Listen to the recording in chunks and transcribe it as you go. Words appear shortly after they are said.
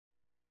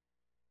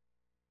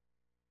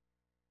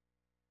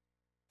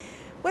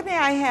With me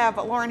I have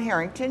Lauren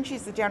Harrington.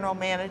 She's the general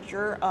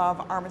manager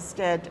of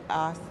Armistead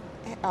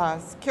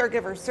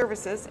Caregiver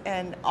Services,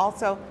 and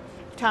also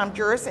Tom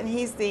Juers, and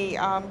he's the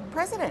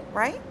president,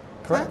 right?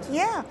 Correct. Huh?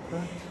 Yeah.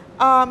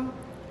 Correct.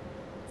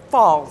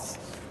 Falls.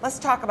 Let's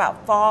talk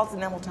about falls,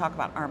 and then we'll talk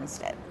about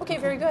Armistead. Okay,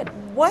 very good.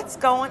 What's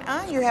going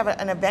on? You have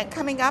an event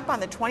coming up on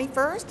the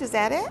 21st. Is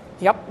that it?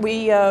 Yep,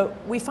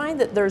 we find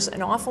that there's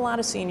an awful lot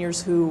of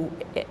seniors who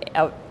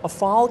a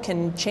fall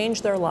can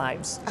change their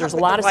lives. There's a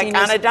lot of seniors,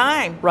 like on a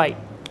dime. Right.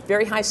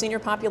 Very high senior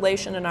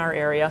population in our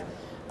area.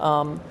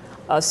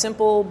 A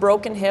simple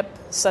broken hip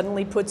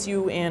suddenly puts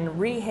you in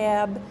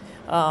rehab.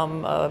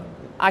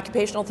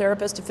 Occupational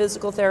therapist, a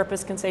physical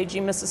therapist can say,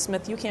 gee, Mrs.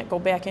 Smith, you can't go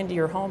back into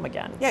your home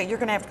again. Yeah, you're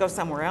going to have to go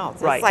somewhere else.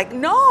 Right. It's like,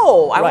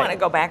 no, I Right. want to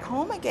go back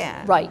home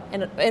again. Right,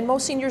 and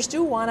most seniors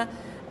do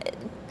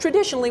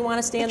traditionally want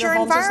to stay in It's their your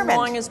homes as environment.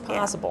 long as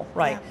possible. Yeah.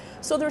 Right.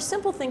 Yeah. So there's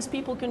simple things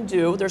people can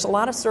do. There's a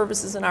lot of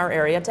services in our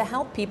area to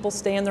help people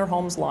stay in their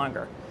homes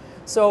longer.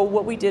 So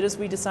what we did is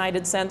we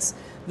decided, since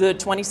the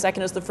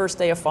 22nd is the first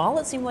day of fall,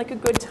 it seemed like a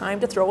good time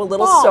to throw a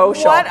little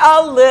social.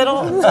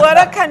 What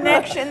a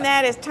connection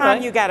that is. Tom,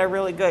 Right? you got a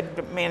really good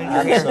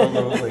manager here.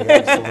 Absolutely,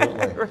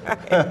 absolutely.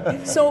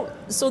 Right.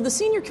 So the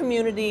senior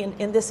community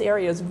in this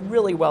area is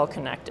really well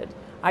connected.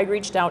 I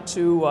reached out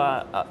to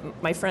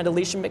my friend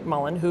Alicia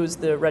McMullen, who's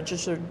the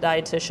registered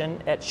dietitian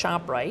at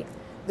ShopRite.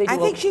 I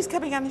think she's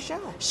coming on the show.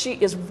 She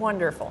is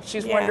wonderful.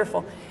 She's Yeah.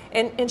 wonderful.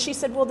 And she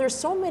said, well, there's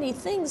so many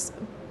things,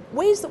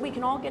 ways that we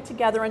can all get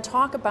together and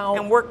talk about.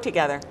 And work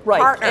together.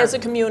 Right, Partner. as a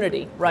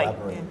community. Right.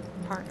 Collaborate.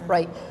 Yeah, partner.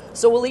 Right.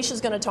 So Alicia's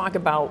going to talk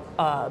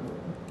about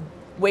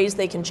ways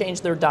they can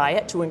change their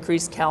diet to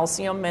increase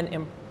calcium and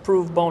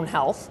improve bone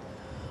health.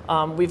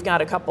 We've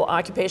got a couple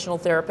occupational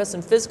therapists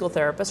and physical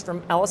therapists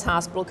from Ellis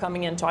Hospital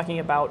coming in talking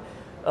about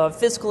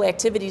physical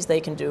activities they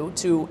can do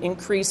to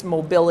increase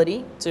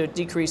mobility, to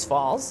decrease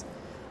falls.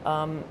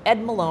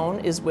 Ed Malone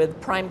is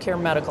with Prime Care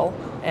Medical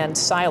and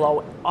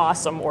Silo,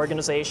 awesome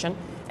organization.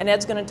 And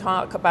Ed's going to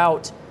talk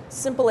about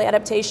simple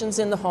adaptations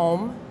in the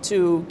home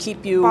to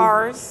keep you...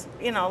 Bars,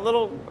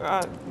 little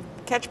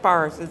catch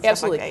bars and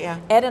Absolutely. stuff like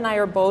that, yeah. Ed and I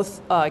are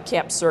both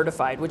CAP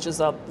certified, which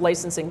is a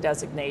licensing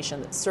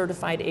designation that's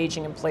Certified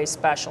Aging in Place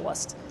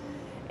Specialist.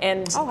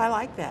 And Oh, I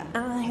like that.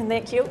 isn't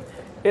that cute?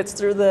 It's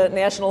through the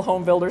National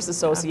Home Builders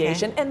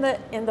Association. Okay.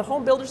 And the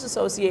Home Builders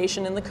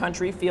Association in the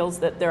country feels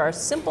that there are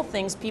simple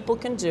things people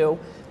can do,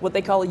 what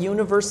they call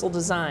universal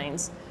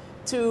designs,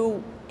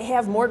 to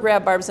have more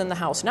grab bars in the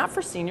house. Not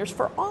for seniors,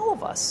 for all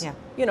of us. Yeah.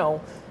 How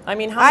I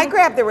many-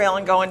 grab the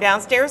railing going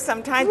downstairs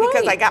sometimes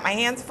because Right. I got my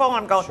hands full and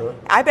I'm going, Sure.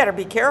 I better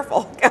be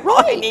careful. All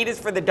I Right. need is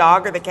for the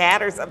dog or the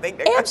cat or something.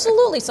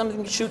 Absolutely.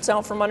 Something shoots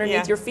out from underneath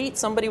Yeah. your feet.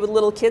 Somebody with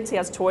little kids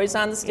has toys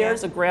on the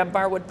stairs. Yeah. A grab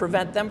bar would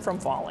prevent them from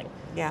falling.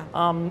 Yeah.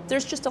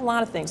 There's just a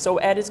lot of things. So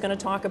Ed is going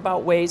to talk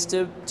about ways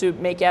to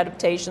make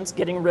adaptations,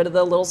 getting rid of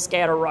the little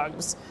scatter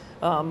rugs,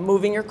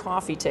 moving your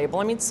coffee table.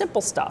 I mean,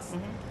 simple stuff.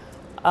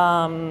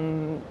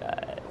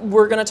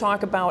 We're going to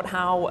talk about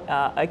how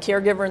a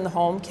caregiver in the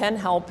home can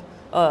help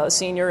a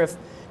senior if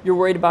you're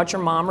worried about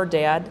your mom or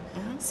dad.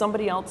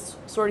 Somebody else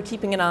sort of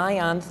keeping an eye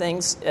on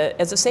things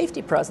as a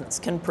safety presence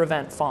can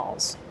prevent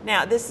falls.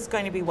 Now, this is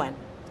going to be when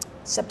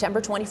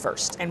September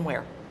 21st and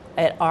where?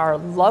 at our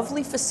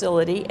lovely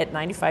facility at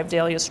 95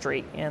 Dahlia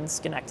Street in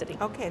Schenectady.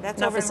 Okay, that's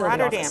In our over in facility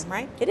Rotterdam, office.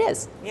 right? It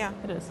is. Yeah.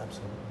 It is.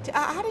 Absolutely.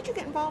 How did you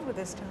get involved with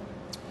this, Tom?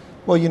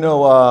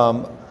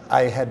 Well,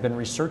 I had been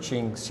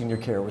researching senior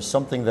care. It was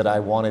something that I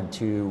wanted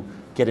to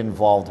get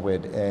involved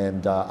with,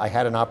 and I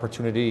had an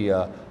opportunity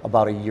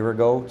about a year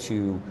ago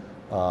to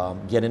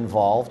get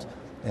involved,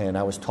 and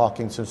I was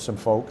talking to some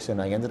folks,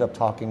 and I ended up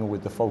talking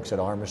with the folks at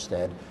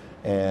Armistead,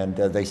 and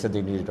they said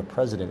they needed a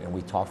president, and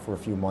we talked for a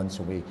few months,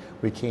 and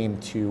we came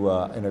to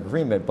an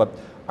agreement. But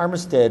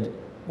Armistead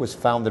was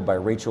founded by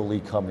Rachel Lee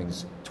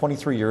Cummings,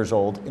 23 years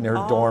old, in her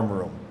dorm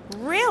room.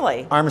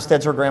 Really?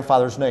 Armistead's her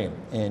grandfather's name,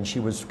 and she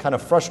was kind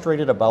of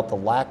frustrated about the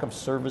lack of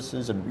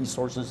services and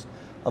resources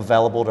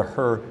available to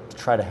her to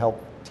try to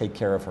help take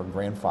care of her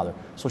grandfather.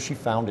 So she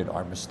founded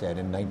Armistead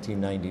in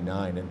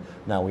 1999, and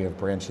now we have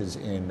branches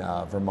in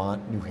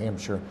Vermont, New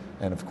Hampshire,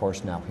 and of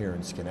course now here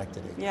in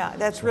Schenectady. Yeah,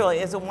 that's really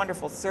is a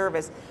wonderful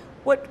service.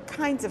 What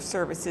kinds of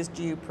services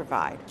do you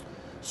provide?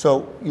 So,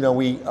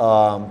 we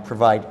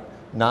provide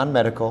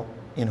non-medical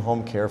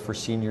in-home care for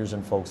seniors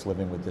and folks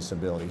living with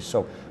disabilities.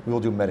 So we will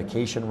do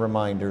medication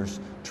reminders,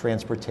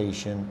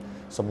 transportation,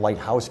 some light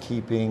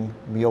housekeeping,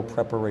 meal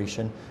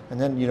preparation, and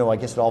then, I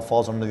guess it all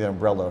falls under the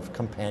umbrella of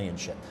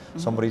companionship. Mm-hmm.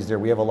 Somebody's there.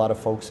 We have a lot of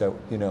folks that,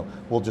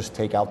 we'll just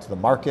take out to the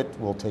market,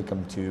 we'll take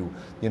them to,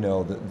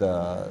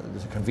 the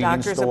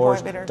convenience Doctor's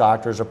stores, appointment or...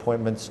 doctor's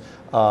appointments.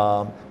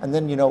 And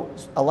then,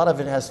 a lot of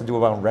it has to do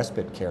around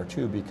respite care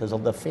too, because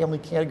of the family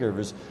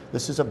caregivers,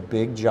 this is a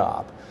big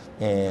job.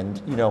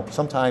 And,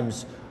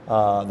 sometimes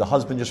the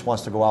husband just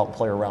wants to go out and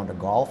play a round of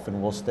golf, and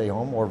we'll stay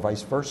home, or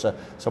vice versa.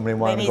 Somebody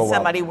wants to go out. They need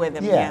somebody with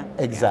them. Yeah,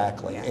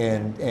 exactly. Yeah.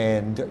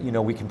 And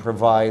we can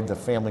provide the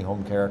family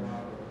home care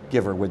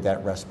caregiver with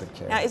that respite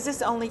care. Now, is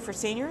this only for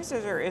seniors,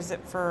 or is it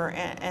for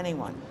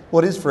anyone?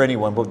 Well, it is for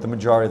anyone, but the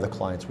majority of the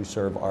clients we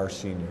serve are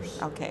seniors.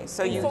 Okay,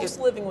 so And you folks just,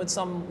 living with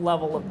some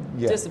level of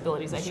Yeah.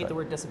 disabilities. I hate Right. the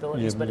word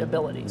disabilities, Yeah, but yeah,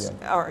 abilities.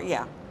 yeah. or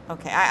yeah,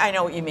 okay, I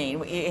know what you mean.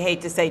 You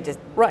hate to say just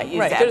Right, use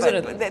right. that,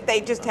 There's but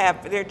they just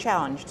they're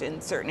challenged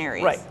in certain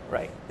areas. Right,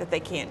 right. That they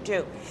can't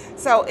do.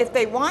 So if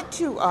they want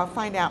to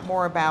find out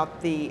more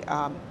about the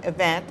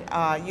event,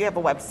 you have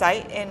a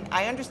website, and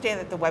I understand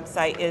that the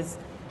website is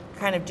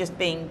kind of just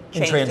being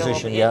changed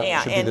transition, a little bit.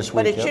 yeah, should be this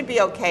But week, it yep. should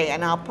be okay,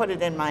 and I'll put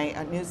it in my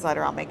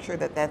newsletter. I'll make sure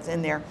that that's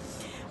in there.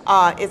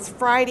 It's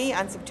Friday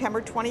on September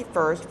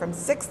 21st from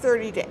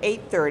 6:30 to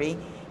 8:30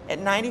 at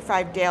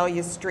 95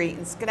 Dahlia Street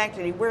in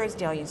Schenectady. Where is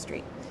Dahlia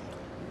Street?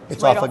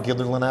 It's right off off- of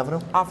Guilderland Avenue.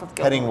 Off of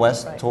Heading Guilderland.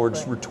 west Right, towards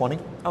right. Route 20.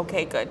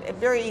 Okay, good.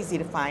 Very easy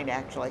to find,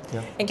 actually.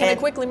 Yeah. And can I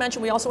quickly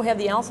mention, we also have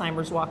the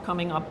Alzheimer's Walk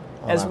coming up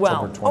On as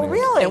well. October 20th. Oh,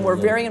 really? And we're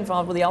Yeah. very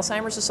involved with the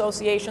Alzheimer's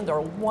Association. They're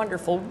a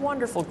wonderful,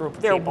 wonderful group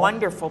of They're people.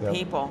 wonderful Yep.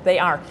 people. They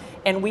are.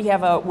 And we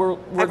have we're I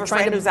have a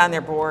trying friend to, who's on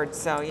their board,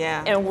 so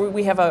yeah. and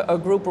we have a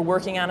group, we're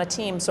working on a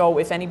team. So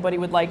if anybody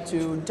would like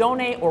to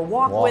donate or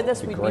walk Walk with us,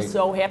 would be we'd be great.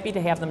 so happy to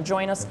have them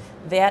join us.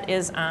 That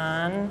is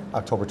on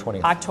October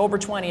 20th. October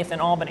 20th in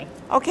Albany.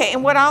 Okay,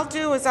 and what I'll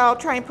do is I'll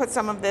try and put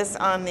some of this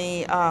on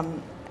the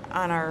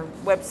on our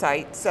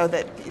website so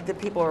that the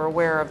people are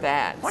aware of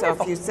that.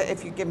 Wonderful. So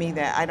if you give me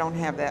that, I don't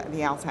have the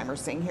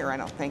Alzheimer's thing here, I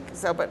don't think.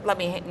 So, but let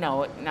me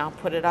know it, and I'll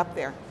put it up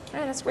there.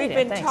 Yeah, that's great. We've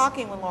been Thanks.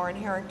 talking with Lauren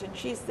Harrington.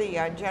 She's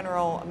the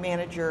general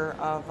manager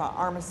of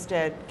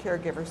Armistead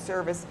Caregiver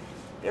Service.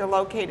 They're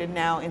located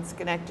now in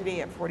Schenectady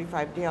at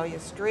 45 Dahlia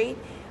Street.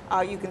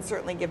 You can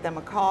certainly give them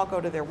a call,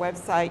 go to their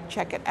website,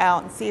 check it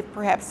out, and see if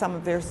perhaps some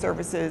of their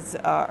services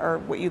are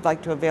what you'd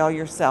like to avail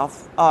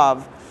yourself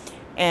of.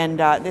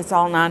 And it's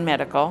all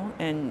non-medical.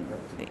 And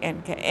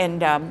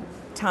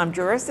Tom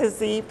Juers is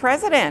the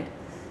president.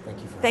 Thank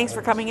you for Thanks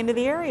for having us. coming into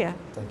the area.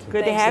 Thank you. Good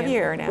to Thanks, have Ann. you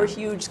here now. We're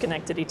huge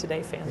Schenectady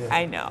Today fans.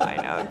 I know,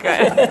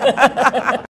 good.